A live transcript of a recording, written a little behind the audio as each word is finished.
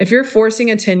If you're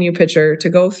forcing a 10U pitcher to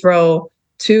go throw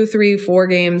 2, 3, 4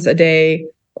 games a day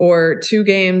or 2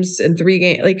 games and 3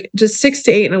 games, like just 6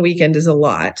 to 8 in a weekend is a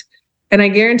lot. And I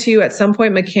guarantee you at some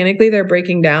point mechanically they're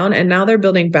breaking down and now they're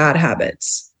building bad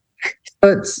habits.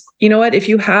 So it's, you know what, if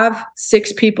you have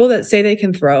 6 people that say they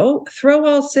can throw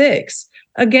all 6.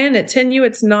 Again, at 10U,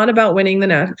 it's not about winning the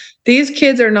national. These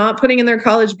kids are not putting in their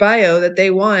college bio that they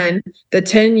won the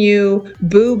 10U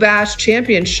Boo Bash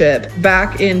Championship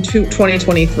back in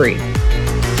 2023.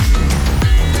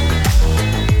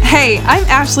 Hey, I'm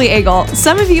Ashley Agel.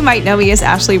 Some of you might know me as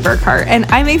Ashley Burkhart, and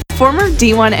I'm a former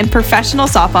D1 and professional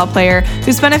softball player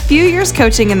who spent a few years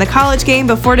coaching in the college game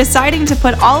before deciding to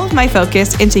put all of my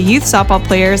focus into youth softball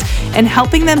players and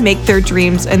helping them make their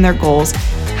dreams and their goals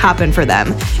happen for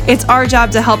them. It's our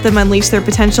job to help them unleash their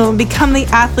potential and become the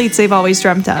athletes they've always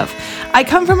dreamt of. I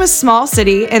come from a small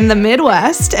city in the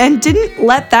Midwest and didn't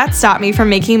let that stop me from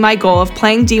making my goal of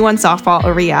playing D1 softball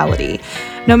a reality.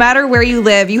 No matter where you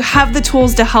live, you have the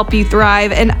tools to help you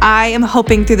thrive, and I am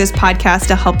hoping through this podcast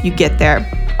to help you get there.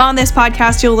 On this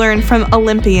podcast, you'll learn from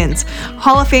Olympians,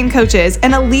 Hall of Fame coaches,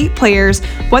 and elite players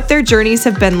what their journeys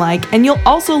have been like, and you'll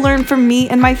also learn from me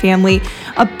and my family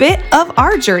a bit of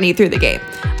our journey through the game.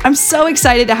 I'm so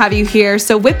excited to have you here,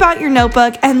 so whip out your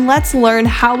notebook and let's learn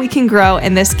how we can grow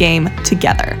in this game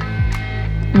together.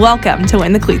 Welcome to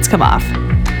When the Cleats Come Off.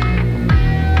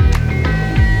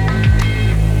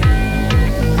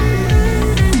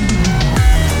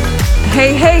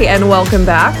 Hey, and welcome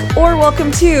back, or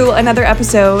welcome to another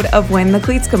episode of When the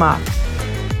Cleats Come Off.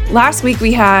 Last week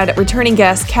we had returning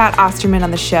guest Kat Osterman on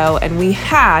the show, and we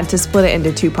had to split it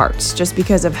into 2 parts just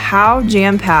because of how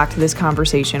jam-packed this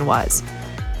conversation was.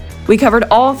 We covered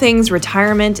all things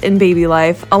retirement and baby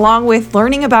life, along with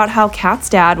learning about how Kat's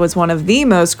dad was one of the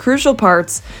most crucial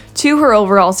parts to her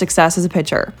overall success as a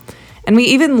pitcher. And we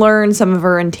even learned some of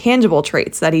her intangible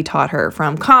traits that he taught her,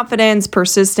 from confidence,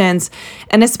 persistence,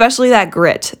 and especially that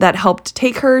grit that helped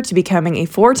take her to becoming a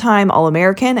 4-time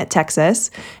All-American at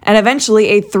Texas and eventually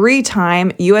a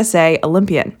 3-time USA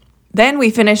Olympian. Then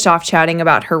we finished off chatting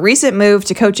about her recent move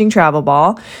to coaching travel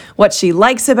ball, what she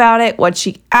likes about it, what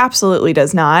she absolutely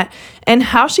does not, and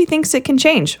how she thinks it can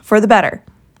change for the better.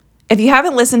 If you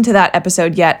haven't listened to that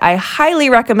episode yet, I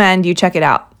highly recommend you check it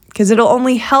out, because it'll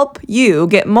only help you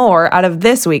get more out of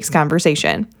this week's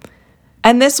conversation.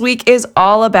 And this week is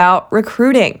all about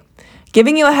recruiting,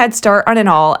 giving you a head start on it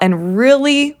all and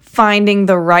really finding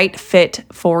the right fit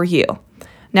for you.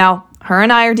 Now, her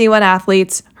and I are D1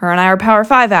 athletes, her and I are Power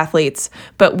 5 athletes,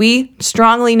 but we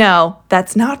strongly know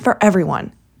that's not for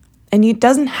everyone. And it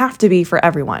doesn't have to be for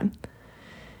everyone.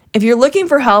 If you're looking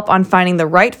for help on finding the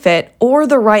right fit or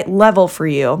the right level for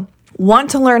you, want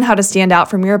to learn how to stand out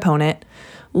from your opponent,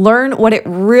 learn what it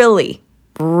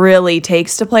really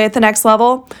takes to play at the next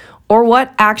level, or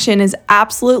what action is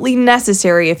absolutely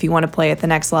necessary if you want to play at the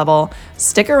next level,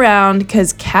 stick around,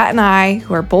 because Kat and I,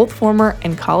 who are both former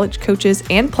and college coaches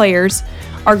and players,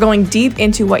 are going deep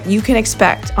into what you can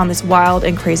expect on this wild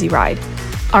and crazy ride.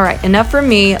 All right, enough from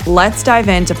me. Let's dive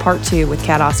into part 2 with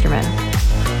Kat Osterman.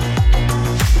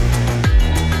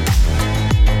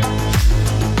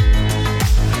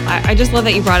 I just love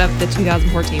that you brought up the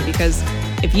 2014, because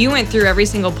if you went through every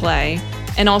single play,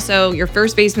 and also your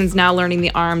first baseman's now learning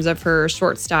the arms of her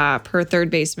shortstop, her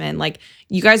third baseman, like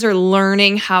you guys are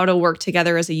learning how to work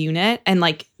together as a unit and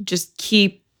like just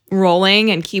keep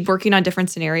rolling and keep working on different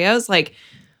scenarios. Like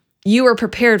you were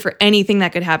prepared for anything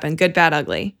that could happen, good, bad,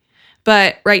 ugly.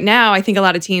 But right now, I think a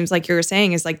lot of teams, like you were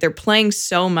saying, is like they're playing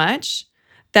so much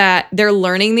that they're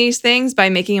learning these things by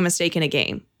making a mistake in a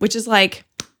game, which is like,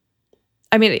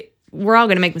 I mean, we're all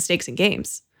going to make mistakes in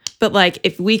games. But like,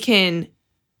 if we can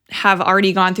have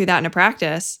already gone through that in a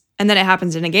practice and then it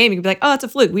happens in a game, you can be like, oh, it's a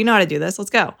fluke. We know how to do this. Let's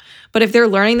go. But if they're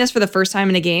learning this for the first time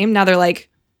in a game, now they're like,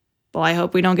 well, I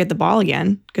hope we don't get the ball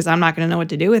again because I'm not going to know what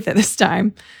to do with it this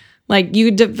time. Like you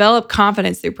develop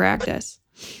confidence through practice.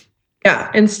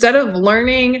 Yeah. Instead of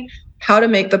learning how to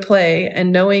make the play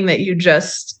and knowing that you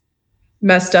just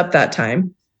messed up that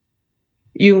time,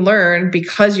 you learn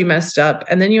because you messed up.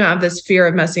 And then you have this fear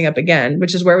of messing up again,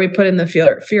 which is where we put in the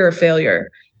fear of failure.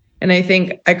 And I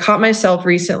think I caught myself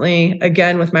recently,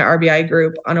 again, with my RBI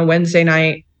group on a Wednesday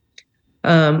night.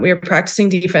 We were practicing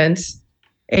defense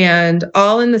and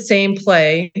all in the same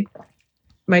play.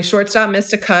 My shortstop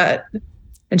missed a cut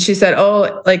and she said,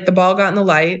 oh, like the ball got in the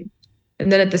light.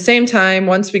 And then at the same time,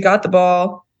 once we got the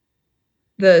ball,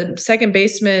 the second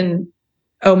baseman,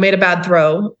 made a bad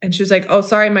throw. And she was like, oh,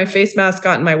 sorry, my face mask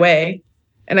got in my way.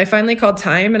 And I finally called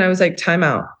time and I was like, time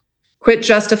out. Quit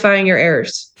justifying your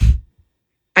errors.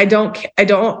 I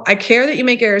care that you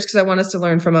make errors because I want us to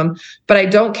learn from them, but I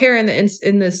don't care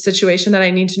in the situation that I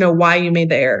need to know why you made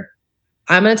the error.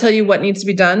 I'm going to tell you what needs to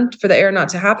be done for the error not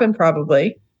to happen,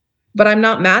 probably, but I'm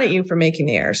not mad at you for making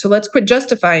the error. So let's quit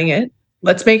justifying it.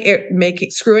 Let's make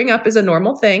it screwing up is a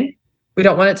normal thing. We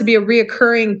don't want it to be a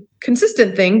reoccurring,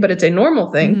 consistent thing, but it's a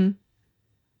normal thing. Mm-hmm.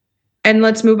 And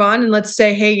let's move on and let's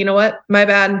say, hey, you know what? My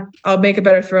bad. I'll make a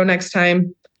better throw next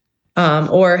time.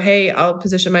 Or, hey, I'll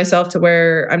position myself to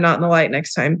where I'm not in the light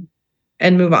next time,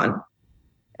 and move on.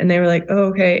 And they were like, oh,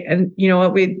 okay. And you know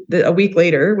what? A week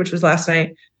later, which was last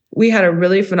night, we had a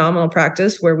really phenomenal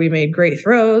practice where we made great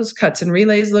throws, cuts and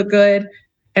relays look good.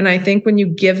 And I think when you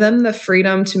give them the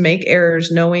freedom to make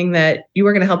errors, knowing that you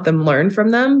are going to help them learn from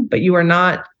them, but you are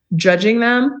not judging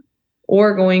them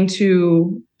or going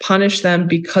to punish them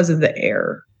because of the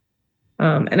error.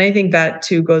 And I think that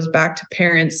too goes back to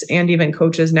parents and even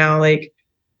coaches now. Like,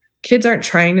 kids aren't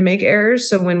trying to make errors.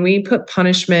 So when we put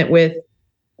punishment with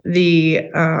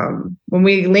when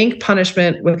we link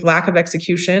punishment with lack of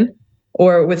execution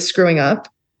or with screwing up,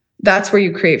 that's where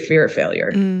you create fear of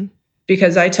failure.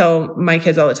 Because I tell my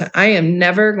kids all the time, I am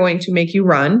never going to make you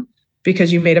run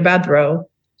because you made a bad throw,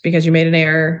 because you made an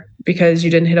error, because you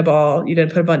didn't hit a ball, you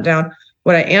didn't put a bunt down.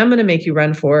 What I am going to make you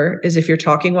run for is if you're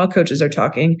talking while coaches are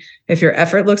talking, if your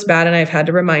effort looks bad, and I've had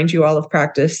to remind you all of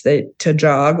practice that to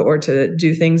jog or to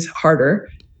do things harder,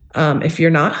 if you're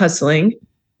not hustling,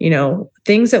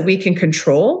 things that we can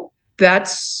control,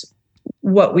 that's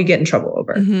what we get in trouble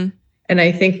over. Mm-hmm. And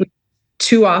I think we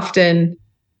too often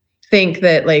think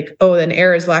that an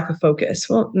error is lack of focus.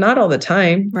 Well, not all the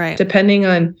time, right? Depending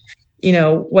on,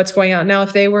 what's going on. Now,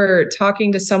 if they were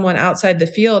talking to someone outside the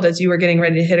field as you were getting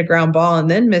ready to hit a ground ball and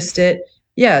then missed it,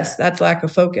 yes, that's lack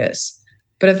of focus.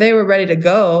 But if they were ready to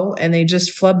go and they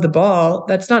just flubbed the ball,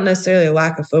 that's not necessarily a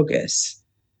lack of focus.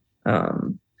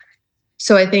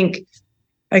 So I think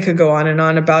I could go on and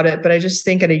on about it, but I just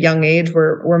think at a young age,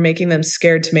 we're making them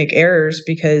scared to make errors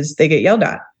because they get yelled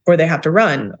at, or they have to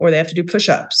run, or they have to do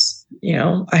push-ups.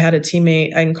 I had a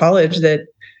teammate in college that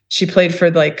she played for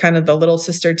kind of the little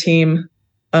sister team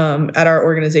at our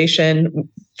organization,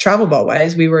 travel ball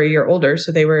wise. We were a year older,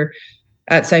 so they were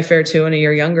at Sci-Fair too and a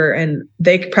year younger, and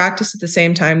they practiced at the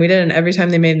same time we did. And every time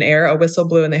they made an error, a whistle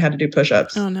blew and they had to do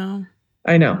push-ups. Oh no.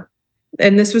 I know.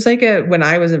 And this was when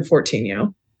I was in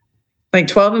 14,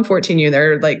 12 and 14,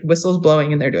 they're whistles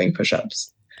blowing and they're doing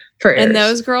push-ups for errors. And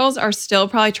those girls are still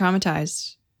probably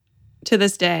traumatized to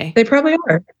this day. They probably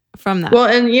are. From that. Well,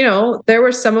 and there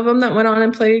were some of them that went on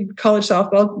and played college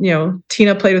softball.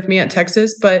 Tina played with me at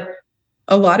Texas, but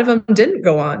a lot of them didn't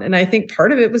go on. And I think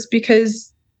part of it was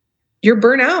because you're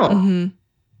burnt out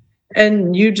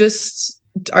and you just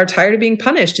are tired of being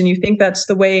punished, and you think that's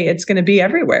the way it's going to be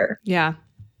everywhere. Yeah.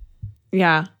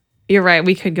 Yeah. You're right.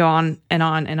 We could go on and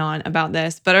on and on about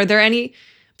this, but are there any,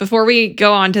 before we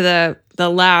go on to the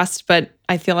last, but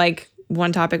I feel like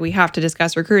one topic we have to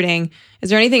discuss, recruiting, is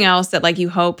there anything else that you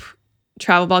hope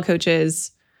travel ball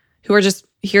coaches who are just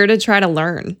here to try to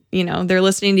learn, they're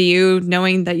listening to you,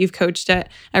 knowing that you've coached at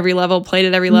every level, played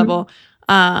at every level.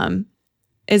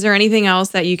 Is there anything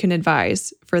else that you can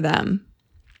advise for them?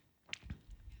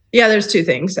 Yeah, there's two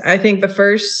things. I think the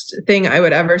first thing I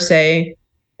would ever say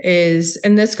is,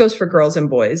 and this goes for girls and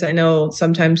boys, I know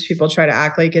sometimes people try to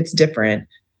act like it's different,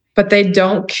 but they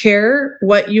don't care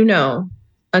what you know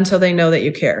until they know that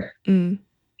you care.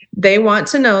 They want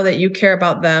to know that you care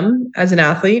about them as an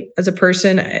athlete, as a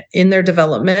person in their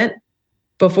development,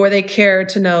 before they care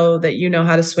to know that you know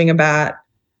how to swing a bat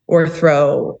or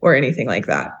throw or anything like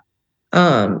that.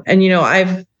 And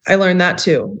I learned that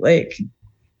too.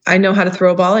 I know how to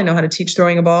throw a ball. I know how to teach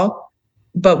throwing a ball.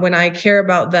 But when I care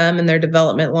about them and their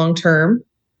development long-term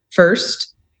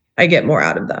first, I get more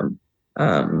out of them.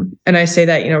 And I say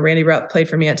that, Randy Rupp played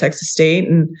for me at Texas State,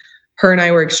 and her and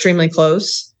I were extremely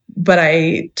close, but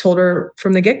I told her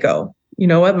from the get-go, you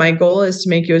know what, my goal is to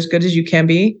make you as good as you can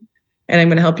be, and I'm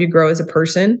going to help you grow as a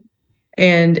person.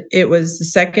 And it was the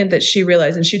second that she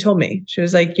realized, and she told me, she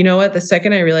was like, you know what, the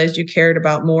second I realized you cared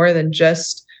about more than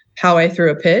just how I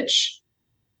threw a pitch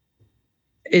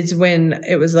is when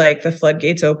it was the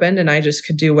floodgates opened and I just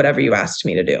could do whatever you asked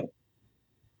me to do.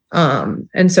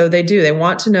 And so they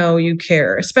want to know you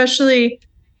care, especially,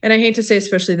 and I hate to say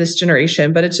especially this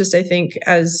generation, but it's just, I think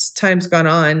as time's gone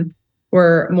on,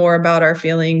 we're more about our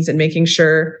feelings and making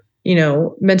sure,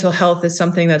 mental health is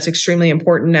something that's extremely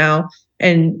important now.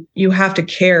 And you have to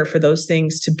care for those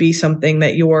things to be something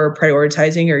that you're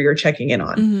prioritizing or you're checking in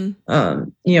on.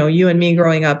 You and me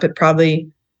growing up, it probably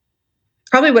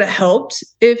would have helped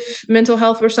if mental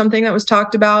health were something that was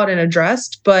talked about and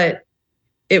addressed, but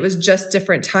it was just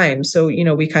different times. So,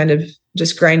 we kind of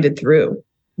just grinded through.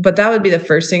 But that would be the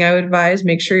first thing I would advise.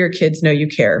 Make sure your kids know you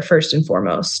care first and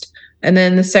foremost. And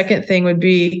then the second thing would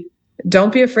be,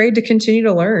 don't be afraid to continue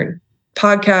to learn.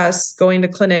 Podcasts, going to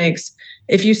clinics.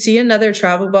 If you see another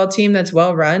travel ball team that's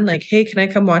well run, like, hey, can I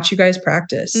come watch you guys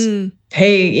practice?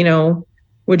 Hey,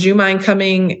 would you mind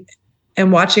coming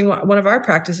and watching one of our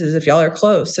practices if y'all are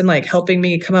close, and like helping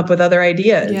me come up with other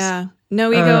ideas? Yeah.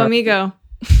 No ego, amigo.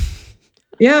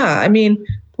 Yeah. I mean,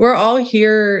 we're all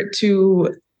here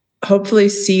to hopefully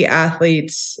see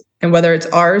athletes, and whether it's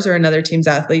ours or another team's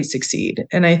athletes, succeed.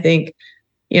 And I think,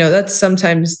 that's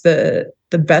sometimes the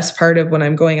best part of when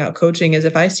I'm going out coaching is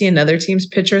if I see another team's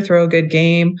pitcher throw a good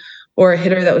game or a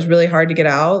hitter that was really hard to get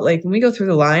out, like when we go through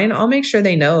the line, I'll make sure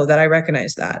they know that I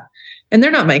recognize that. And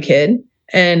they're not my kid,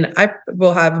 and I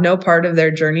will have no part of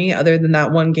their journey other than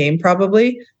that one game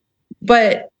probably.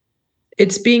 But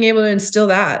it's being able to instill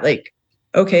that, like,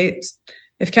 okay,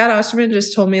 if Kat Osterman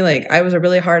just told me like I was a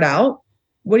really hard out,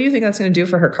 what do you think that's going to do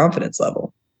for her confidence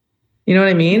level? You know what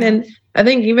I mean? Yeah. And I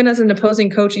think even as an opposing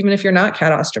coach, even if you're not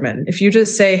Kat Osterman, if you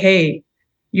just say, hey,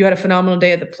 you had a phenomenal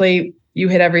day at the plate, you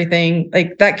hit everything,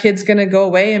 like that kid's going to go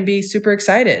away and be super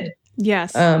excited.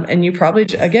 Yes. And you probably,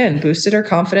 again, boosted her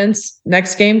confidence.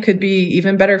 Next game could be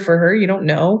even better for her. You don't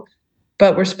know.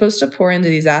 But we're supposed to pour into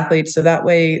these athletes so that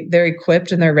way they're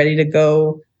equipped and they're ready to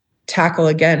go tackle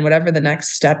again, whatever the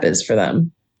next step is for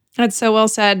them. That's so well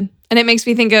said. And it makes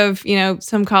me think of,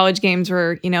 some college games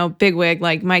where, bigwig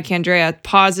like Mike Andrea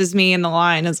pauses me in the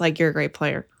line as like, you're a great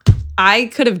player. I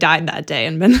could have died that day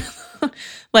and been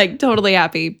like totally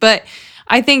happy. But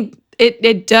I think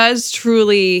it does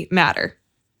truly matter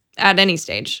at any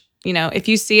stage. If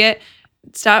you see it,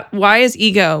 stop. Why is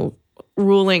ego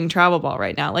ruling travel ball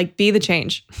right now? Like, be the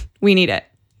change. We need it.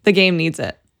 The game needs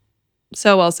it.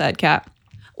 So well said, Kat.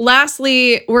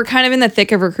 Lastly, we're kind of in the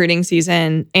thick of recruiting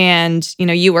season, and,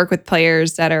 you work with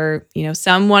players that are,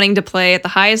 some wanting to play at the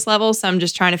highest level, some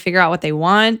just trying to figure out what they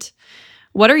want.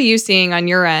 What are you seeing on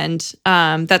your end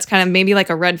that's kind of maybe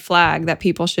like a red flag that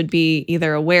people should be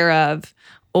either aware of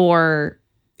or,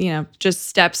 just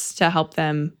steps to help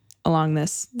them along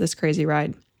this crazy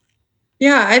ride?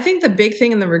 Yeah, I think the big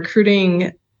thing in the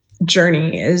recruiting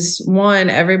journey is, one,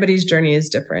 everybody's journey is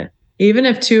different. Even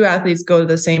if two athletes go to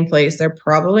the same place, they're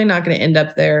probably not going to end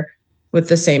up there with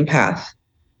the same path.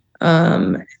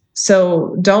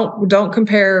 So don't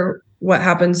compare what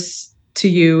happens to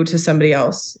you to somebody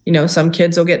else. Some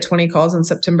kids will get 20 calls on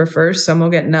September 1st, some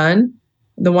will get none.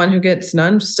 The one who gets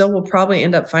none still will probably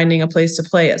end up finding a place to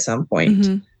play at some point.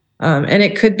 Mm-hmm. And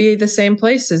it could be the same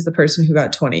place as the person who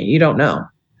got 20. You don't know.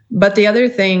 But the other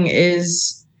thing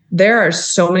is, there are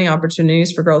so many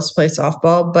opportunities for girls to play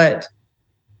softball, but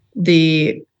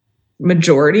the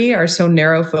majority are so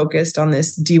narrow focused on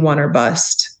this D1 or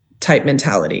bust type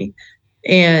mentality.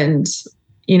 And,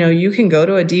 you can go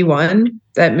to a D1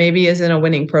 that maybe isn't a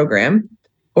winning program,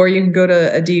 or you can go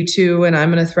to a D2, and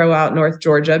I'm going to throw out North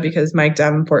Georgia because Mike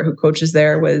Davenport, who coaches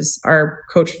there, was our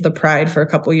coach for the Pride for a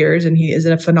couple of years, and he is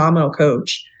a phenomenal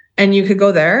coach. And you could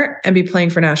go there and be playing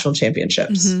for national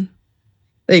championships. Mm-hmm.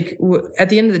 Like, at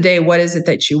the end of the day, what is it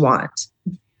that you want?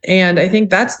 And I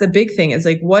think that's the big thing is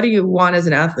like, what do you want as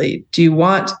an athlete? Do you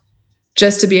want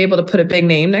just to be able to put a big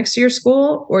name next to your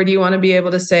school? Or do you want to be able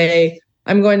to say,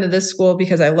 I'm going to this school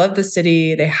because I love the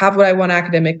city. They have what I want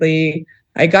academically.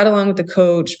 I got along with the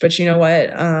coach, but you know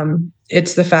what?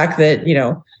 It's the fact that,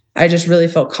 I just really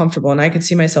felt comfortable and I could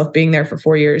see myself being there for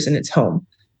 4 years and it's home.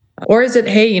 Or is it,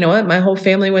 hey, you know what? My whole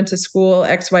family went to school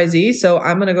XYZ, so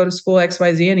I'm going to go to school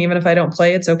XYZ. And even if I don't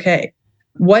play, it's okay.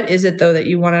 What is it, though, that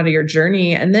you want out of your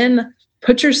journey? And then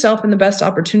put yourself in the best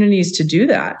opportunities to do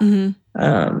that.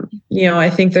 Mm-hmm. I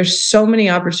think there's so many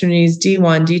opportunities,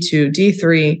 D1, D2,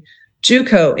 D3,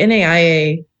 JUCO,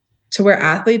 NAIA, to where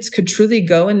athletes could truly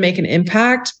go and make an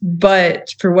impact.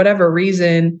 But for whatever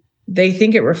reason, they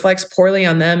think it reflects poorly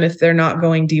on them if they're not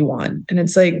going D1. And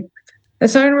it's like,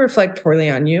 that's not going to reflect poorly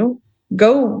on you.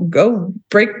 Go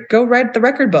write the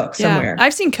record book somewhere.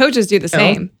 I've seen coaches do the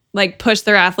same. Like push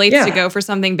their athletes to go for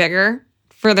something bigger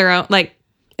for their own, like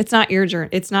it's not your journey.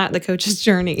 It's not the coach's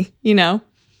journey,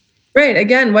 Right.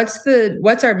 Again,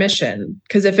 what's our mission?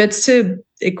 Because if it's to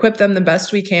equip them the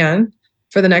best we can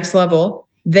for the next level,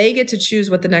 they get to choose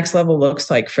what the next level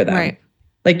looks like for them. Right.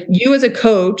 Like, you as a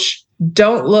coach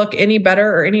don't look any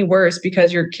better or any worse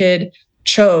because your kid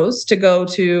chose to go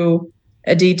to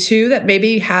a D2 that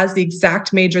maybe has the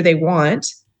exact major they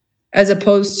want, as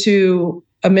opposed to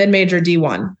a mid-major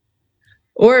D1.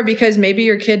 Or because maybe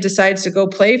your kid decides to go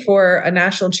play for a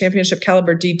national championship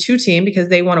caliber D2 team because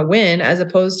they want to win, as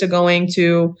opposed to going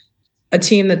to a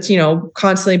team that's,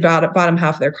 constantly bottom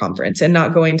half of their conference and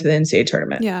not going to the NCAA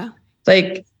tournament. Yeah.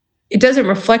 like it doesn't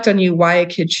reflect on you why a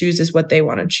kid chooses what they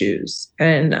want to choose.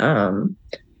 And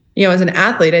as an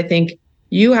athlete, I think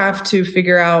you have to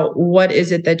figure out what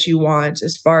is it that you want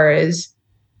as far as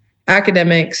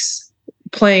academics,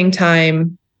 playing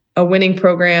time, a winning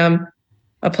program,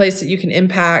 a place that you can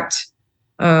impact.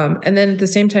 And then at the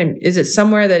same time, is it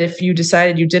somewhere that if you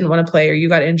decided you didn't want to play or you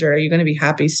got injured, are you going to be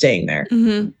happy staying there?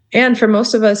 Mm-hmm. And for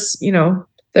most of us,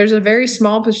 there's a very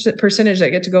small percentage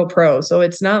that get to go pro. So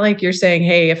it's not like you're saying,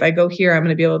 hey, if I go here, I'm going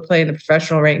to be able to play in the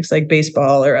professional ranks like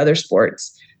baseball or other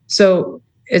sports. So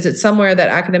is it somewhere that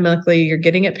academically you're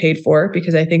getting it paid for?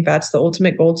 Because I think that's the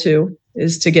ultimate goal too,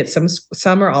 is to get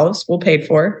some or all of school paid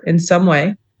for in some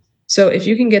way. So if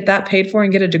you can get that paid for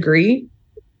and get a degree,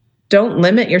 don't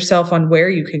limit yourself on where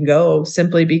you can go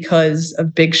simply because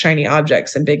of big shiny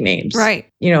objects and big names. Right.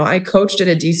 I coached at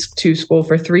a D2 school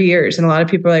for 3 years, and a lot of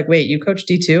people are like, wait, you coached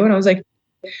D2? And I was like,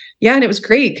 yeah, and it was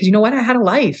great because you know what? I had a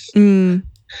life.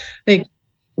 Like,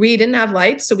 we didn't have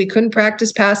lights, so we couldn't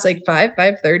practice past like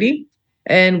 5:30,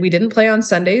 and we didn't play on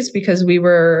Sundays because we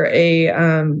were a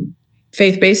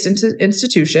faith-based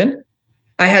institution.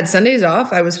 I had Sundays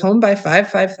off. I was home by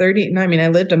 5:30. And I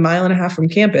lived a mile and a half from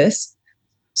campus.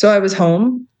 So I was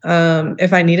home.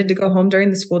 If I needed to go home during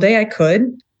the school day, I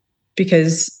could,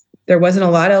 because there wasn't a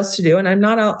lot else to do. And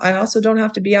I also don't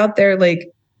have to be out there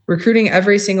like recruiting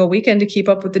every single weekend to keep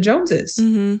up with the Joneses.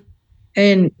 Mm-hmm.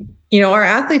 And, our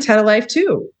athletes had a life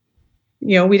too.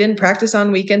 We didn't practice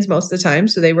on weekends most of the time.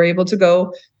 So they were able to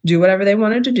go do whatever they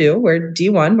wanted to do. We're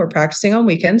D1, we're practicing on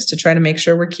weekends to try to make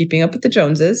sure we're keeping up with the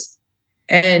Joneses.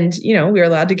 And, we were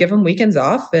allowed to give them weekends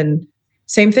off. And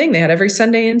same thing, they had every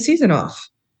Sunday in season off.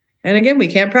 And again, we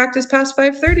can't practice past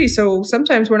 5:30. So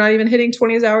sometimes we're not even hitting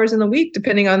 20 hours in the week,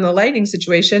 depending on the lighting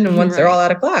situation and once they're all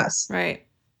out of class. Right.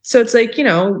 So it's like,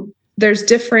 there's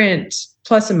different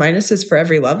plus and minuses for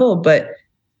every level, but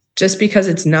just because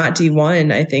it's not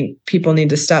D1, I think people need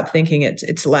to stop thinking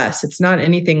it's less. It's not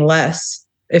anything less.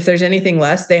 If there's anything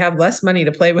less, they have less money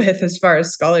to play with as far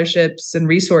as scholarships and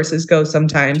resources go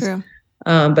sometimes. True.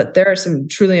 But there are some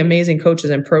truly amazing coaches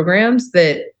and programs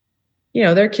that,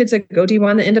 there are kids that go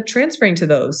D1 that end up transferring to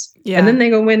those. Yeah. And then they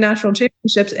go win national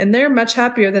championships, and they're much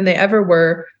happier than they ever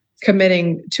were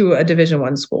committing to a Division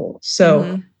I school.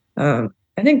 So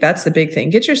I think that's the big thing.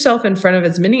 Get yourself in front of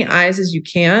as many eyes as you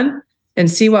can and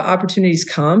see what opportunities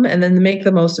come, and then make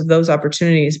the most of those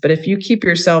opportunities. But if you keep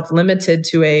yourself limited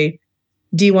to a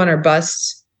D1 or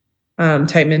bust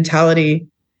type mentality,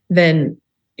 then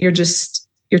you're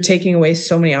taking away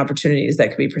so many opportunities that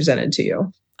could be presented to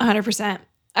you. 100%.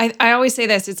 I always say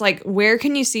this. It's like, where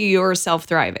can you see yourself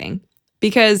thriving?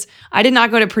 Because I did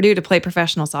not go to Purdue to play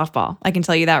professional softball. I can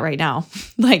tell you that right now.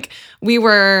 Like, we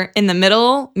were in the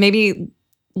middle, maybe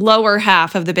lower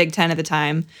half of the Big Ten at the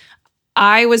time.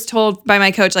 I was told by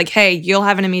my coach, like, hey, you'll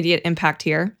have an immediate impact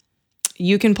here.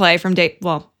 You can play from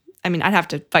I'd have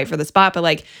to fight for the spot, but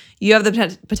like, you have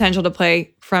the potential to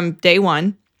play from day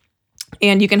one,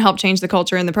 and you can help change the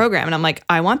culture in the program. And I'm like,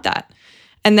 I want that.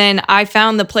 And then I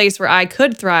found the place where I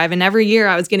could thrive. And every year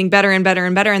I was getting better and better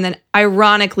and better. And then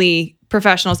ironically,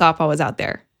 professional softball was out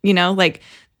there, like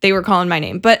they were calling my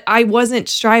name, but I wasn't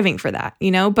striving for that,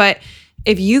 but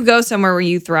if you go somewhere where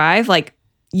you thrive, like,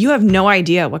 you have no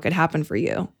idea what could happen for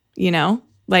you,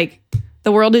 like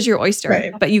the world is your oyster,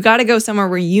 right? But you got to go somewhere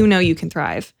where you can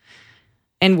thrive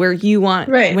and where you want,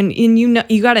 right?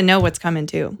 You got to know what's coming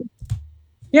too.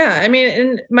 Yeah.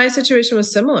 And my situation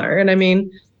was similar.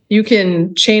 And you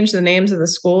can change the names of the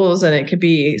schools and it could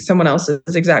be someone else's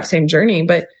exact same journey.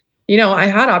 But, I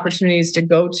had opportunities to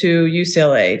go to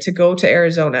UCLA, to go to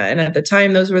Arizona. And at the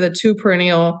time, those were the two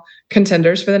perennial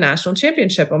contenders for the national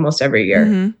championship almost every year.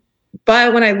 Mm-hmm.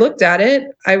 But when I looked at it,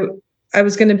 I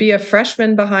was going to be a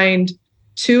freshman behind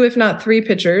 2, if not 3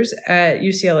 pitchers at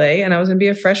UCLA. And I was going to be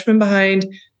a freshman behind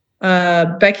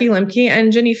Becky Lemke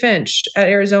and Jenny Finch at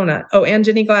Arizona. Oh, and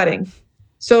Jenny Gladding.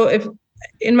 So if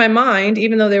in my mind,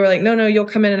 even though they were like, no, you'll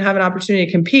come in and have an opportunity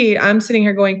to compete, I'm sitting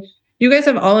here going, you guys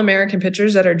have All-American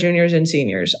pitchers that are juniors and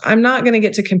seniors. I'm not going to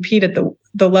get to compete at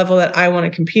the level that I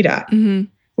want to compete at. Mm-hmm.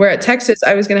 Where at Texas,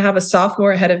 I was going to have a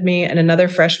sophomore ahead of me and another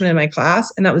freshman in my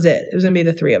class, and that was it. It was going to be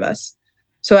the 3 of us.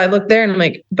 So I looked there and I'm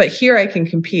like, but here I can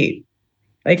compete.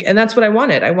 Like, and that's what I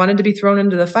wanted. I wanted to be thrown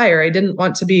into the fire. I didn't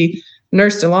want to be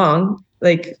nursed along.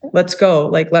 Like, let's go.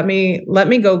 Like, let me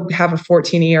go have a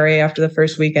 14 ERA after the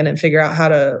first weekend and figure out how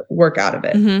to work out of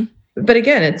it. Mm-hmm. But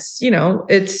again,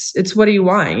 it's what do you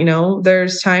want?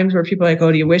 There's times where people are like,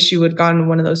 oh, do you wish you would have gone to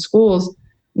one of those schools?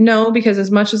 No, because as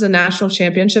much as a national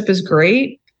championship is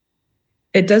great,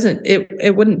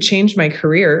 it wouldn't change my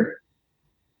career.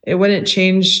 It wouldn't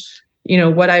change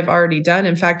what I've already done.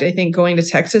 In fact, I think going to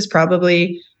Texas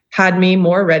probably had me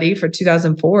more ready for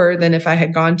 2004 than if I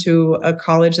had gone to a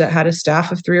college that had a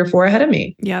staff of 3 or 4 ahead of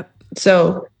me. Yep.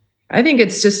 So I think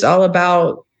it's just all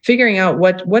about figuring out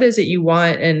what is it you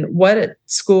want and what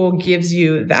school gives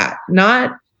you that,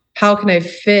 not how can I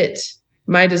fit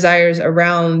my desires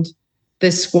around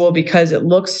this school because it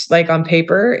looks like on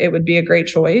paper it would be a great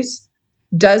choice.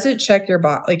 Does it check your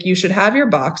box? Like, you should have your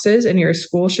boxes and your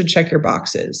school should check your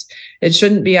boxes. It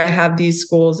shouldn't be, I have these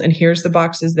schools and here's the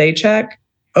boxes they check.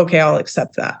 Okay, I'll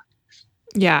accept that.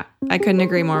 Yeah, I couldn't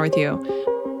agree more with you.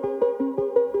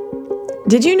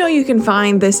 Did you know you can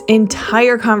find this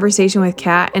entire conversation with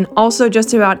Kat and also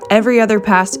just about every other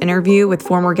past interview with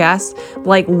former guests,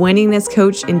 like winningest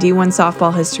coach in D1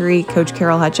 softball history, Coach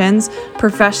Carol Hutchins,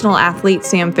 professional athlete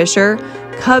Sam Fisher,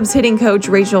 Cubs hitting coach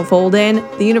Rachel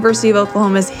Folden, the University of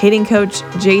Oklahoma's hitting coach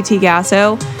JT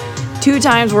Gasso, 2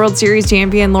 times World Series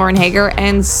champion Lauren Hager,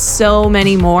 and so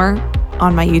many more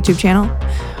on my YouTube channel?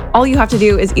 All you have to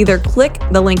do is either click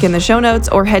the link in the show notes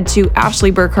or head to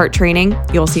Ashley Burkhart Training,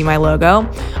 you'll see my logo,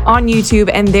 on YouTube,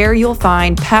 and there you'll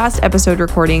find past episode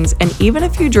recordings and even a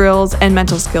few drills and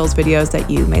mental skills videos that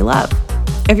you may love.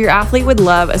 If your athlete would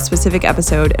love a specific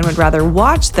episode and would rather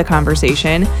watch the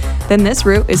conversation, then this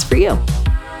route is for you.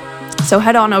 So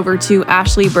head on over to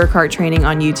Ashley Burkhart Training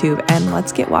on YouTube and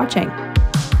let's get watching.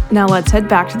 Now let's head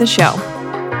back to the show.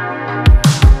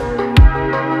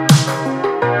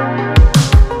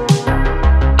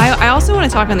 I also want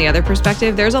to talk on the other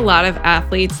perspective. There's a lot of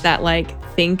athletes that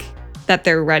think that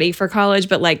they're ready for college,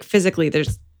 but physically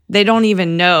they don't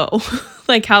even know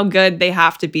how good they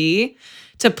have to be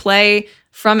to play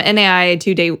from NAIA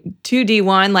to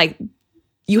D1.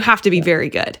 You have to be very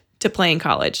good to play in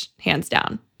college, hands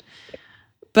down.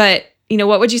 But,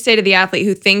 what would you say to the athlete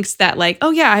who thinks that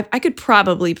oh yeah, I could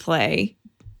probably play,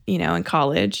 in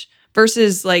college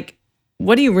versus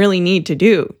what do you really need to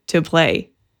do to play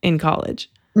in college?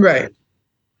 Right.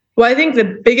 Well, I think the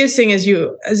biggest thing is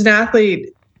you, as an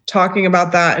athlete, talking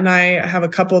about that, and I have a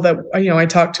couple that, I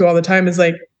talk to all the time, is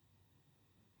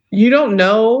you don't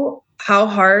know how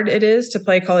hard it is to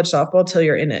play college softball till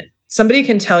you're in it. Somebody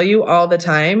can tell you all the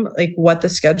time, what the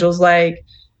schedule's like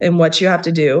and what you have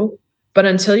to do. But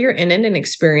until you're in it and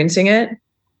experiencing it,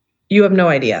 you have no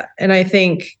idea. And I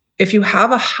think if you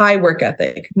have a high work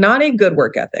ethic, not a good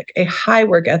work ethic, a high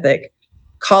work ethic,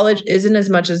 college isn't as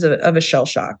much of a shell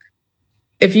shock.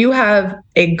 If you have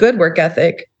a good work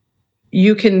ethic,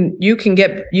 you can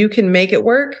make it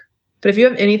work. But if you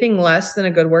have anything less than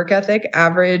a good work ethic,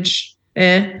 average,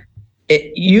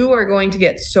 you are going to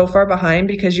get so far behind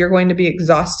because you're going to be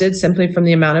exhausted simply from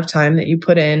the amount of time that you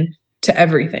put in to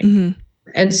everything. Mm-hmm.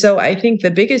 And so I think the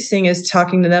biggest thing is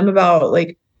talking to them about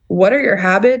what are your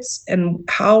habits and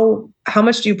how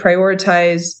much do you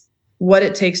prioritize what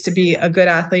it takes to be a good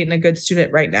athlete and a good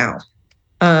student right now.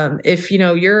 If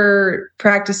you're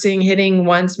practicing hitting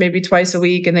once, maybe twice a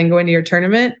week and then going to your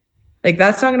tournament,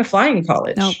 that's not going to fly in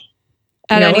college. Nope.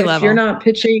 At any level. If you're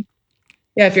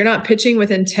not pitching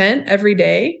with intent every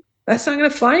day, that's not going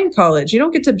to fly in college. You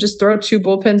don't get to just throw 2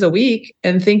 bullpens a week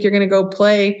and think you're going to go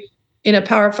play in a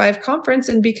Power 5 conference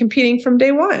and be competing from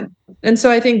day one. And so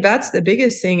I think that's the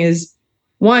biggest thing is,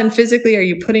 one, physically, are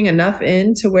you putting enough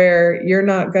in to where you're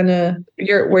not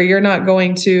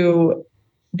going to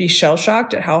be shell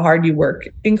shocked at how hard you work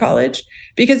in college?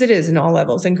 Because it is in all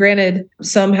levels. And granted,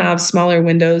 some have smaller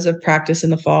windows of practice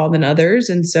in the fall than others.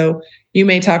 And so you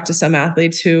may talk to some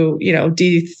athletes who,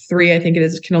 D3, I think it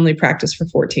is, can only practice for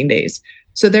 14 days.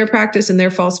 So their practice in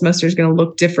their fall semester is going to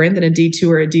look different than a D2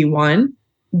 or a D1.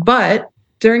 But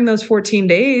during those 14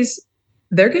 days,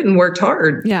 they're getting worked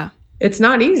hard. Yeah. It's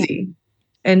not easy.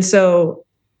 And so,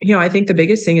 I think the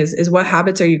biggest thing is what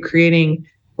habits are you creating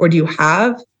or do you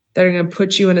have that are going to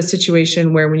put you in a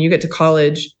situation where when you get to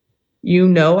college, you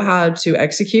know how to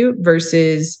execute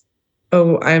versus,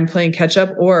 oh, I'm playing catch up,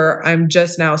 or I'm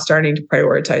just now starting to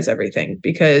prioritize everything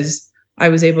because I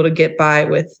was able to get by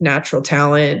with natural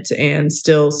talent and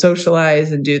still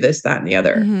socialize and do this, that, and the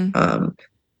other. Mm-hmm.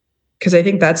 Because I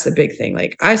think that's the big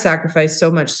thing. I sacrificed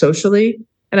so much socially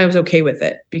and I was okay with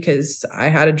it because I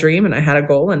had a dream and I had a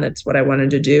goal and that's what I wanted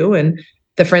to do. And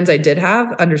the friends I did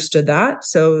have understood that.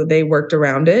 So they worked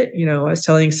around it. I was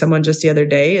telling someone just the other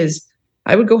day is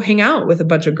I would go hang out with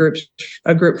a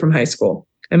group from high school.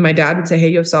 And my dad would say, hey,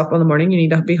 you have softball in the morning. You need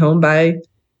to be home by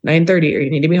 9:30 or you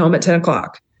need to be home at 10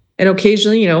 o'clock. And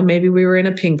occasionally, maybe we were in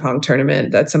a ping pong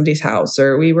tournament at somebody's house,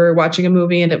 or we were watching a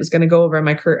movie and it was going to go over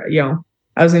my career.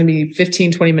 I was going to be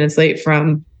 15, 20 minutes late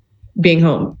from being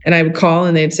home. And I would call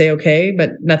and they'd say, okay,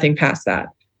 but nothing past that.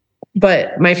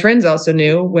 But my friends also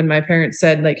knew when my parents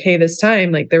said like, hey, this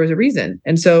time, like there was a reason.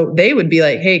 And so they would be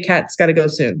like, hey, Kat's got to go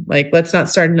soon. Like, let's not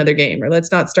start another game or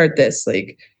let's not start this.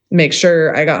 Like, make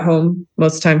sure I got home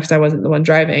most of the time because I wasn't the one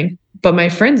driving. But my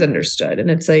friends understood.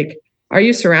 And it's like, are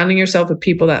you surrounding yourself with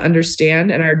people that understand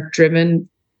and are driven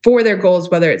for their goals,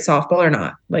 whether it's softball or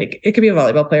not? Like it could be a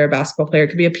volleyball player, a basketball player, it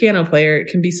could be a piano player, it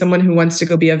can be someone who wants to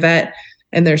go be a vet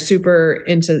and they're super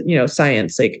into,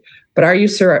 science. Like, but are you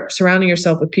surrounding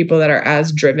yourself with people that are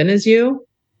as driven as you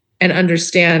and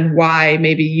understand why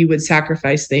maybe you would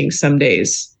sacrifice things some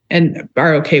days and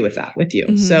are okay with that with you?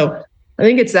 Mm-hmm. So I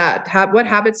think it's that. What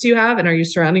habits do you have? And are you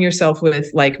surrounding yourself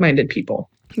with like-minded people?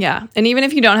 Yeah. And even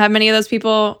if you don't have many of those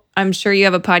people, I'm sure you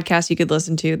have a podcast you could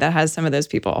listen to that has some of those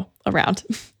people around,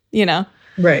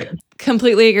 Right.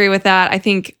 Completely agree with that. I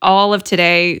think all of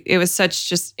today, it was such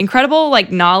just incredible,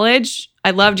 like knowledge.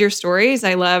 I loved your stories.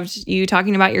 I loved you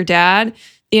talking about your dad.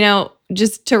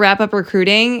 Just to wrap up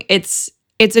recruiting, it's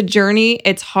a journey.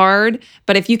 It's hard,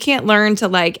 but if you can't learn to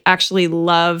like actually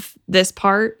love this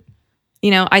part,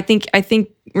 I think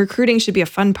recruiting should be a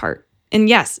fun part. And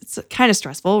yes, it's kind of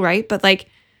stressful, right? But like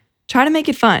try to make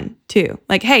it fun too.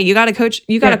 Like, hey, you got a coach,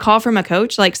 you got a call from a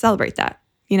coach, like celebrate that.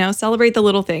 Celebrate the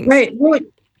little things. Right. Well,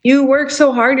 you work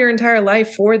so hard your entire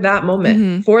life for that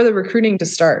moment, for the recruiting to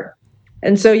start.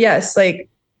 And so, yes, like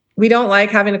we don't like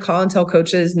having to call and tell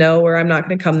coaches no, or I'm not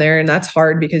going to come there. And that's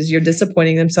hard because you're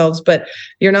disappointing themselves, but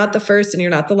you're not the first and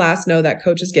you're not the last no that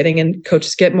coach is getting, and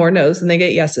coaches get more no's than they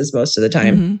get yeses most of the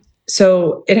time.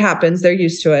 So it happens. They're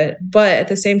used to it. But at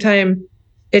the same time,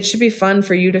 it should be fun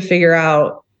for you to figure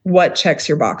out what checks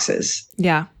your boxes.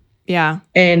 Yeah. Yeah.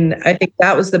 And I think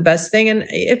that was the best thing. And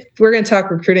if we're going to talk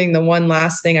recruiting, the one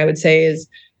last thing I would say is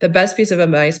the best piece of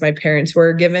advice my parents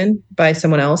were given by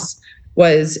someone else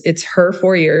was it's her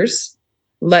 4 years.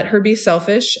 Let her be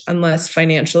selfish unless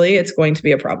financially it's going to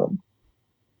be a problem.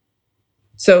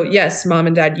 So yes, mom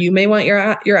and dad, you may want your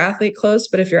athlete close,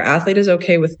 but if your athlete is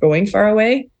okay with going far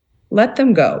away, let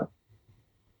them go.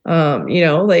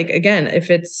 Like again, if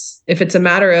it's a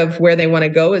matter of where they want to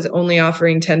go is only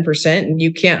offering 10% and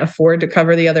you can't afford to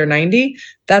cover the other 90,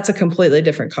 that's a completely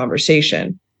different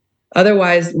conversation.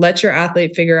 Otherwise, let your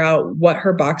athlete figure out what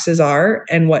her boxes are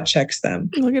and what checks them.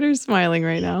 Look at her smiling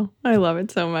right now. I love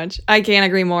it so much. I can't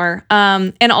agree more.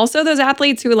 And also those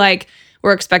athletes who like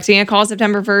were expecting a call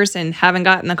September 1st and haven't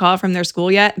gotten the call from their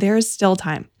school yet, there's still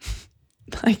time.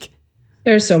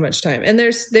 There's so much time. And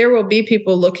there will be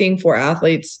people looking for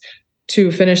athletes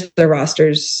to finish their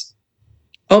rosters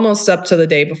almost up to the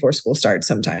day before school starts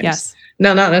sometimes. Yes.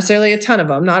 Now, not necessarily a ton of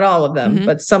them, not all of them,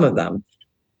 but some of them.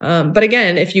 But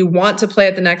again, if you want to play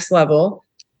at the next level,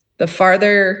 the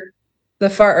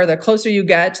closer you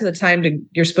get to the time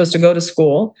you're supposed to go to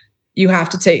school, you have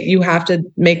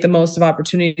to make the most of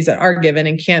opportunities that are given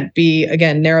and can't be,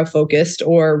 again, narrow focused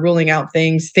or ruling out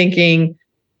things, thinking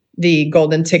the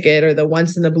golden ticket or the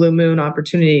once in the blue moon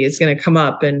opportunity is going to come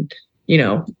up and,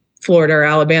 Florida or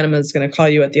Alabama is going to call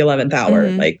you at the 11th hour.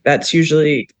 Like that's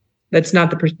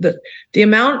not the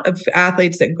amount of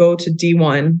athletes that go to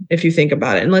D1, if you think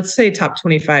about it. And let's say top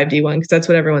 25 D1, because that's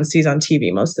what everyone sees on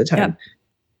TV most of the time. Yeah.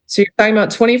 So you're talking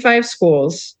about 25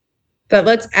 schools that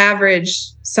let's average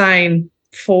sign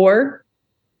 4,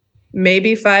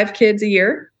 maybe 5 kids a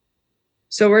year.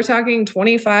 So we're talking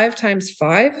 25 times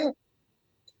 5.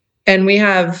 And we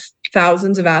have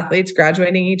thousands of athletes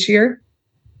graduating each year.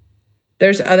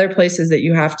 There's other places that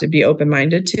you have to be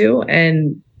open-minded to.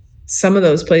 And some of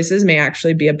those places may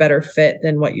actually be a better fit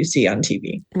than what you see on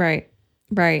TV. Right.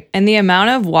 And the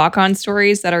amount of walk-on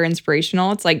stories that are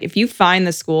inspirational, it's like if you find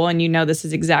the school and this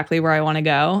is exactly where I want to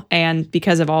go, and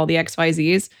because of all the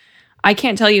XYZs, I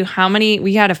can't tell you how many,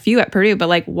 we had a few at Purdue, but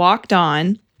like walked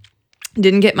on,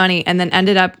 didn't get money, and then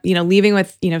ended up, leaving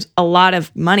with, a lot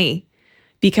of money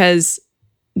because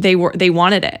they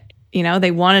wanted it.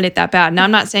 They wanted it that bad. Now,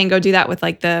 I'm not saying go do that with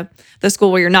like the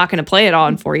school where you're not going to play it all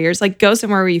in 4 years. Like go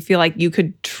somewhere where you feel like you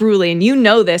could truly, and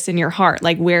this in your heart,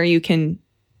 like where you can,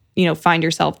 find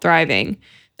yourself thriving.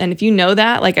 And if you know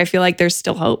that, like I feel like there's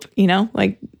still hope.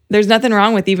 Like there's nothing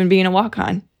wrong with even being a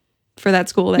walk-on for that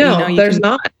school. That there's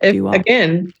not. If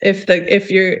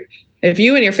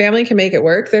you and your family can make it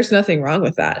work, there's nothing wrong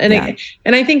with that. And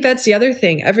and I think that's the other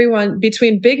thing. Everyone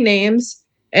between big names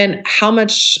and how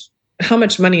much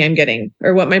money I'm getting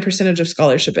or what my percentage of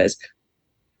scholarship is.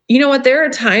 You know what? There are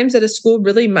times that a school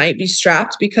really might be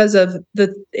strapped because of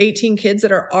the 18 kids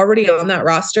that are already on that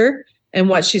roster and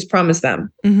what she's promised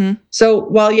them. So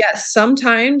while yes,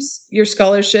 sometimes your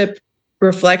scholarship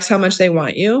reflects how much they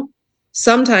want you,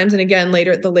 sometimes, and again,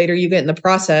 the later you get in the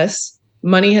process,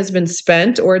 money has been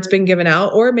spent or it's been given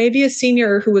out, or maybe a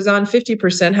senior who was on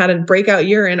 50% had a breakout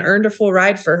year and earned a full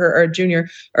ride for her, or a junior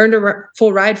earned a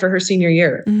full ride for her senior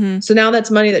year. So now that's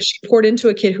money that she poured into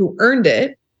a kid who earned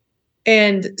it.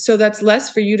 And so that's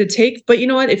less for you to take. But you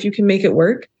know what? If you can make it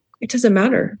work, it doesn't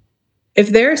matter. If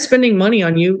they're spending money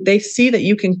on you, they see that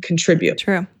you can contribute.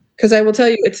 True. Because I will tell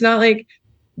you, it's not like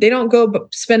they don't go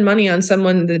spend money on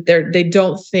someone that they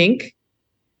don't think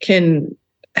can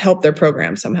help their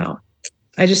program somehow.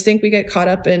 I just think we get caught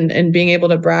up in being able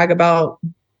to brag about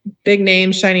big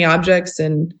names, shiny objects,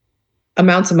 and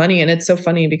amounts of money. And it's so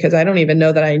funny because I don't even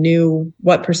know that I knew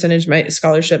what percentage my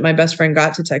scholarship my best friend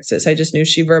got to Texas. I just knew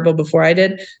she verbal before I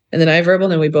did. And then I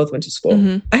verbal, and we both went to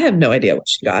school. I have no idea what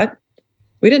she got.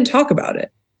 We didn't talk about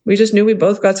it. We just knew we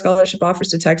both got scholarship offers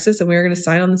to Texas and we were going to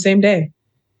sign on the same day.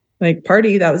 Like,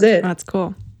 party, that was it. That's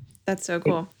cool. That's so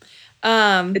cool.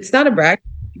 It's not a brag.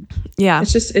 Yeah.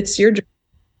 It's your job.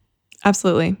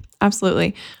 Absolutely.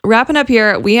 Absolutely. Wrapping up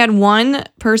here, we had one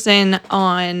person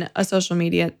on a social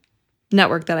media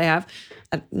network that I have.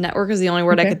 Network is the only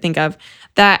word I could think of,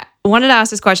 that wanted to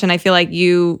ask this question. I feel like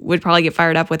you would probably get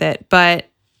fired up with it. But,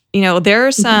 you know, there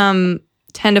are some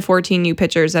 10 to 14 new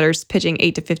pitchers that are pitching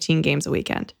 8 to 15 games a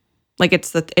weekend. Like,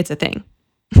 it's a thing.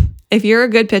 If you're a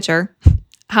good pitcher,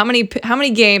 how many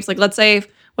games, like, let's say,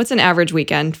 what's an average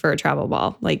weekend for a travel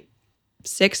ball? Like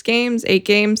 6 games, 8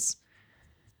 games?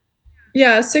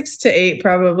 Yeah, 6 to 8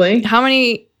 probably. How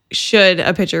many should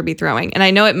a pitcher be throwing? And I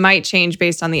know it might change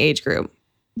based on the age group,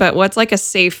 but what's like a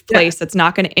safe place that's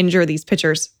not going to injure these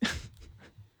pitchers?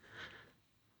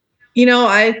 You know,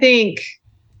 I think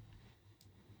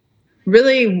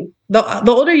really the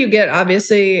older you get,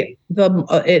 obviously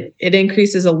it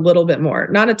increases a little bit more,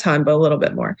 not a ton, but a little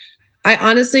bit more. I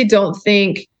honestly don't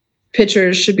think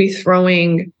pitchers should be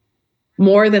throwing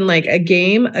more than like a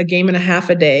game and a half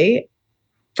a day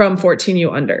from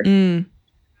 14U under.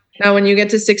 Now, when you get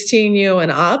to 16U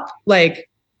and up, like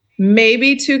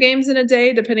maybe 2 games in a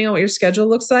day, depending on what your schedule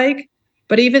looks like.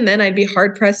 But even then, I'd be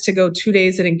hard pressed to go 2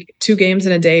 games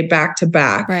in a day back to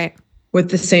back with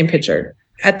the same pitcher.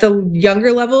 At the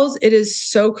younger levels, it is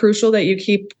so crucial that you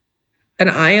keep an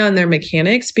eye on their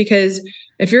mechanics, because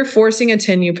if you're forcing a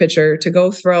 10U pitcher to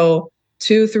go throw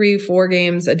 2, 3, 4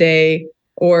 games a day,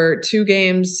 or 2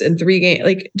 games and 3 games,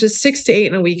 like just 6 to 8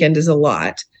 in a weekend is a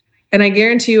lot. And I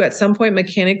guarantee you at some point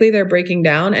mechanically they're breaking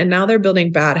down and now they're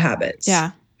building bad habits.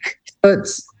 Yeah. So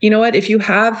it's, you know what, if you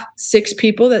have 6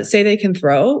 people that say they can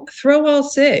throw all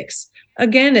 6.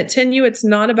 Again, at 10U, it's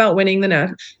not about winning the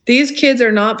national. These kids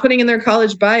are not putting in their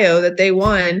college bio that they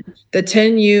won the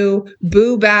 10U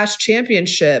Boo Bash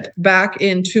Championship back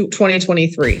in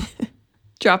 2023.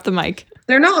 Drop the mic.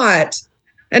 They're not.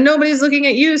 And nobody's looking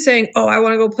at you saying, oh, I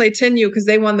want to go play 10U because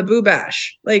they won the Boo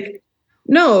Bash. Like,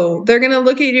 no, they're going to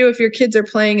look at you if your kids are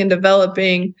playing and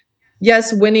developing.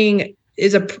 Yes, winning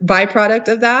is a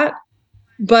byproduct of that.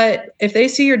 But if they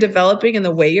see you're developing in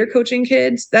the way you're coaching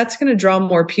kids, that's going to draw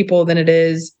more people than it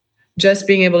is just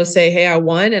being able to say, hey, I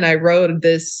won and I rode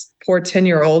this poor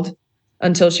 10-year-old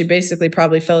until she basically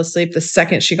probably fell asleep the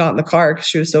second she got in the car because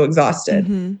she was so exhausted.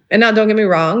 And now, don't get me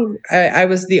wrong, I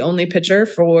was the only pitcher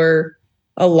for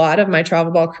a lot of my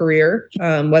travel ball career,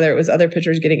 whether it was other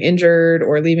pitchers getting injured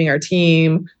or leaving our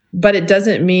team, but it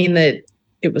doesn't mean that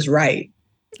it was right.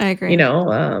 I agree. You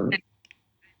know,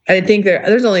 I think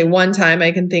there's only one time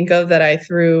I can think of that I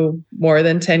threw more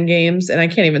than 10 games, and I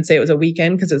can't even say it was a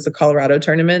weekend because it's a Colorado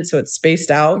tournament, so it's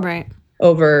spaced out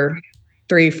over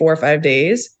 3, 4, 5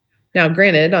 days. Now,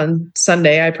 granted, on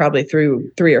Sunday, I probably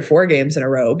threw 3 or 4 games in a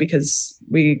row because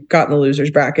we got in the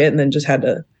losers bracket and then just had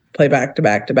to play back to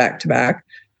back to back to back.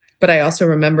 But I also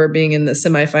remember being in the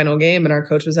semifinal game and our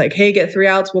coach was like, hey, get 3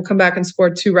 outs. We'll come back and score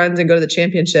 2 runs and go to the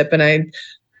championship. And I,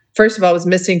 first of all, was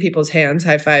missing people's hands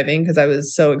high-fiving because I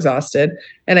was so exhausted.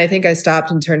 And I think I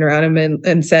stopped and turned around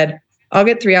and said, I'll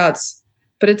get 3 outs,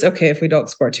 but it's okay if we don't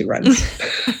score 2 runs.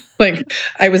 Like,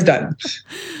 I was done.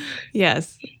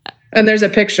 Yes. And there's a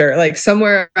picture, like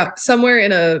somewhere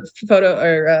in a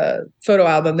photo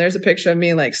album, there's a picture of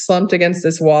me like slumped against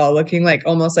this wall, looking like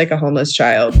almost like a homeless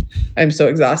child. I'm so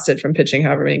exhausted from pitching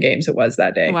however many games it was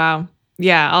that day. Wow.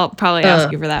 Yeah, I'll probably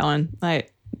ask you for that one.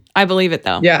 I believe it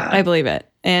though. Yeah, I believe it.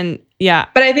 And yeah,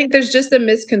 but I think there's just a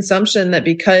misconception that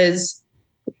because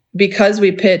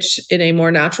we pitch in a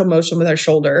more natural motion with our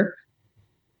shoulder,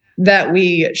 that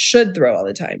we should throw all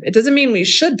the time. It doesn't mean we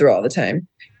should throw all the time.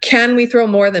 Can we throw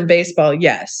more than baseball?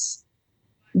 Yes.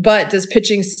 But does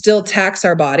pitching still tax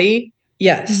our body?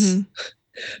 Yes.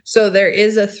 So there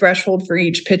is a threshold for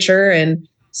each pitcher, and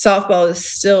softball is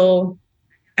still,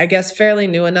 I guess, fairly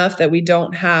new enough that we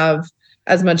don't have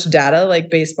as much data like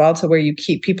baseball to where you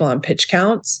keep people on pitch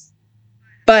counts.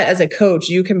 But as a coach,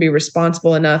 you can be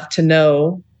responsible enough to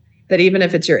know that even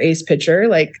if it's your ace pitcher,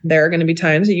 like there are going to be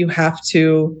times that you have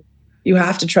to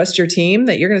trust your team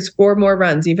that you're going to score more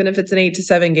runs, even if it's an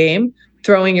 8-7 game,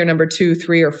 throwing your number 2,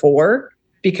 3, or 4,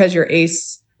 because your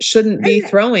ace shouldn't be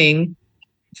throwing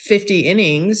 50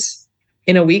 innings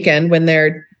in a weekend when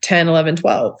they're 10, 11,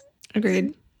 12.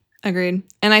 Agreed.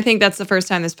 And I think that's the first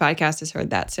time this podcast has heard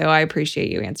that. So I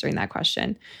appreciate you answering that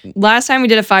question. Last time we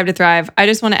did a 5 to Thrive, I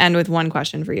just want to end with one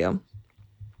question for you.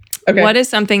 Okay. What is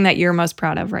something that you're most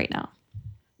proud of right now?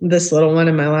 This little one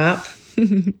in my lap.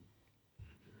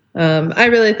 I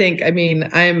really think,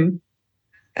 I'm,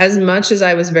 as much as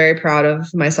I was very proud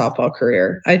of my softball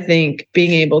career, I think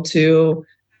being able to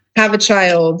have a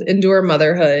child, endure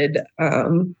motherhood,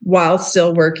 while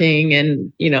still working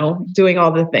and, doing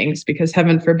all the things, because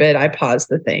heaven forbid I pause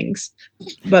the things,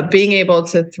 but being able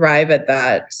to thrive at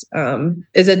that,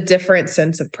 is a different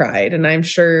sense of pride. And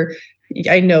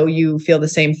I know you feel the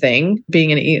same thing,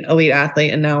 being an elite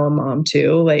athlete and now a mom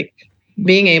too, like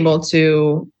being able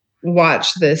to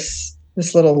watch this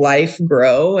little life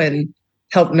grow and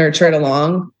help nurture it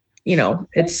along.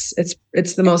 It's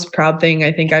the most proud thing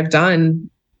I think I've done.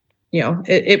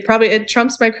 It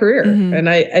trumps my career. Mm-hmm. And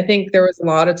I think there was a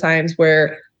lot of times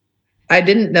where I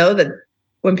didn't know that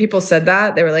when people said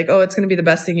that, they were like, oh, it's going to be the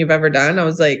best thing you've ever done. I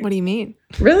was like, what do you mean?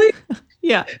 Really?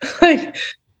 Yeah. Like,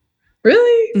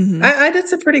 really? Mm-hmm. I did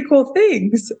some pretty cool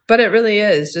things, but it really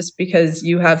is just because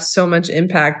you have so much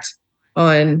impact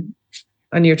on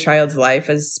your child's life,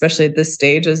 especially at this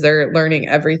stage as they're learning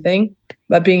everything,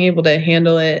 but being able to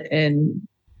handle it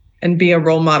and be a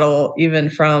role model even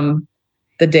from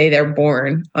the day they're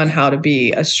born on how to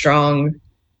be a strong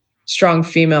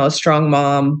female, a strong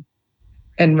mom,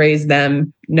 and raise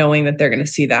them knowing that they're going to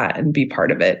see that and be part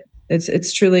of it.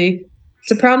 It's truly, it's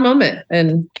a proud moment.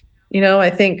 And, I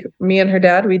think me and her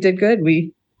dad, we did good.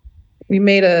 We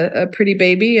made a pretty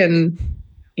baby, and,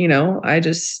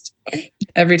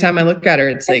 every time I look at her,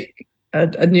 it's like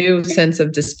a new sense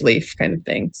of disbelief kind of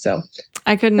thing. So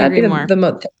I couldn't agree more.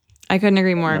 I couldn't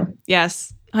agree more.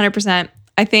 Yes, 100%.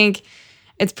 I think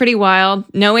it's pretty wild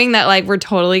knowing that like we're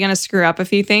totally going to screw up a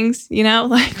few things,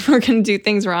 like we're going to do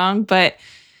things wrong, but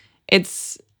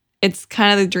it's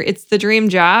kind of it's the dream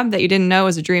job that you didn't know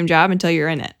was a dream job until you're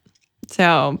in it.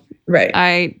 So right.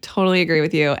 I totally agree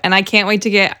with you. And I can't wait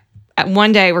to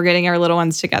one day we're getting our little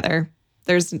ones together.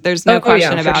 There's no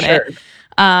question about it.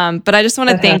 But I just want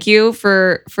to thank you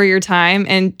for your time.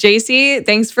 And JC,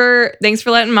 thanks for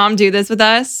letting mom do this with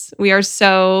us. We are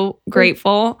so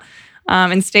grateful.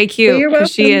 And stay cute,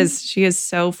 because she is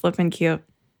so flippin' cute.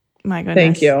 My goodness.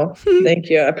 Thank you. Thank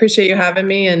you. I appreciate you having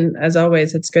me. And as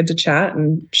always, it's good to chat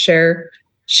and share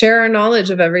our knowledge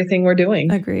of everything we're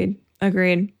doing.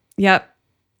 Agreed. Yep.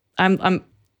 I'm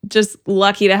just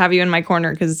lucky to have you in my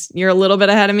corner because you're a little bit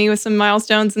ahead of me with some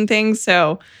milestones and things.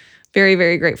 So very,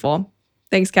 very grateful.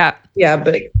 Thanks, Kat. Yeah,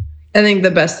 but I think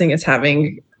the best thing is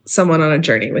having someone on a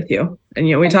journey with you. And,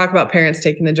 we talk about parents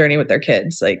taking the journey with their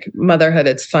kids, like motherhood.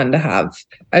 It's fun to have.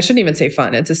 I shouldn't even say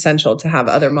fun. It's essential to have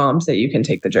other moms that you can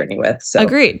take the journey with. So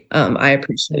agreed. I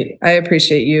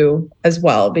appreciate you as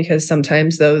well, because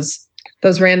sometimes those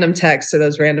random texts or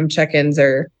those random check-ins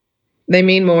they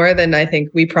mean more than I think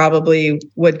we probably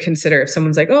would consider. If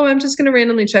someone's like, oh, I'm just going to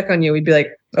randomly check on you, we'd be like,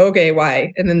 okay,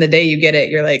 why? And then the day you get it,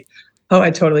 you're like, oh, I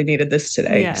totally needed this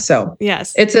today. Yes. So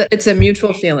yes, it's a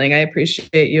mutual feeling. I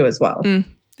appreciate you as well.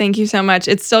 Thank you so much.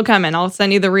 It's still coming. I'll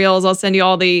send you the reels. I'll send you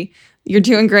all you're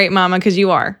doing great, mama, because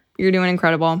you're doing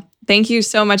incredible. Thank you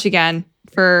so much again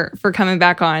for coming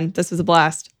back on. This was a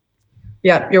blast.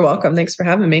 Yeah, you're welcome. Thanks for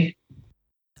having me.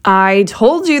 I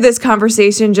told you this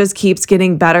conversation just keeps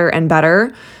getting better and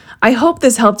better. I hope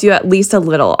this helped you at least a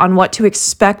little on what to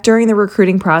expect during the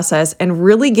recruiting process and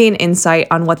really gain insight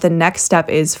on what the next step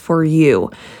is for you.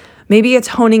 Maybe it's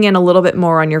honing in a little bit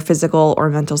more on your physical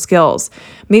or mental skills.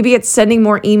 Maybe it's sending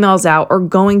more emails out or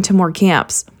going to more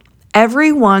camps.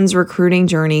 Everyone's recruiting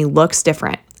journey looks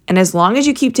different. And as long as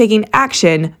you keep taking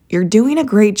action, you're doing a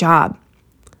great job.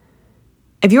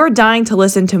 If you're dying to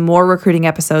listen to more recruiting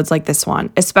episodes like this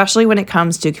one, especially when it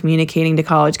comes to communicating to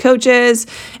college coaches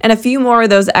and a few more of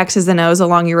those X's and O's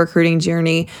along your recruiting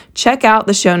journey, check out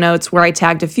the show notes where I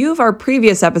tagged a few of our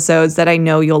previous episodes that I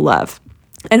know you'll love,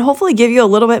 and hopefully give you a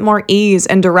little bit more ease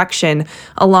and direction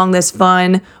along this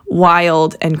fun,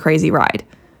 wild, and crazy ride.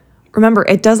 Remember,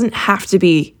 it doesn't have to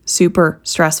be super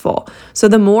stressful. So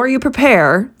the more you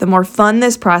prepare, the more fun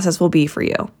this process will be for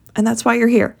you. And that's why you're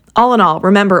here. All in all,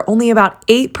 remember, only about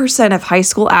 8% of high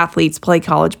school athletes play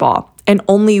college ball, and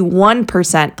only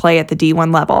 1% play at the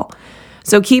D1 level.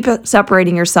 So keep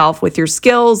separating yourself with your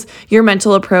skills, your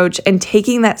mental approach, and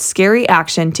taking that scary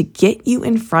action to get you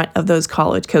in front of those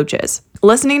college coaches.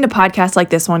 Listening to podcasts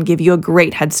like this one give you a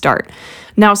great head start.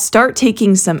 Now start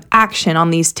taking some action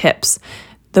on these tips.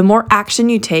 The more action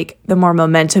you take, the more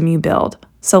momentum you build.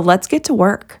 So let's get to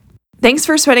work. Thanks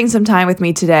for spending some time with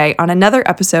me today on another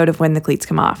episode of When the Cleats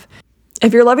Come Off.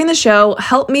 If you're loving the show,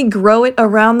 help me grow it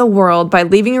around the world by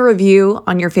leaving a review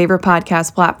on your favorite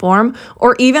podcast platform,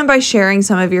 or even by sharing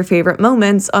some of your favorite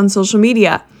moments on social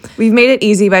media. We've made it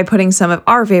easy by putting some of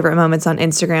our favorite moments on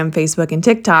Instagram, Facebook, and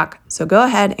TikTok, so go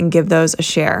ahead and give those a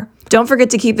share. Don't forget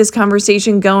to keep this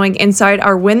conversation going inside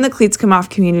our When the Cleats Come Off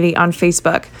community on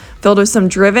Facebook, filled with some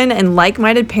driven and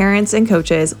like-minded parents and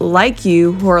coaches like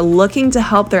you who are looking to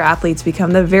help their athletes become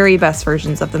the very best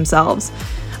versions of themselves.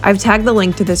 I've tagged the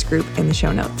link to this group in the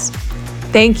show notes.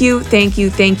 Thank you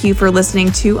for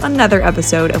listening to another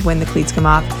episode of When the Cleats Come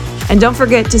Off. And don't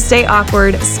forget to stay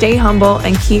awkward, stay humble,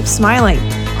 and keep smiling.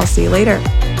 I'll see you later.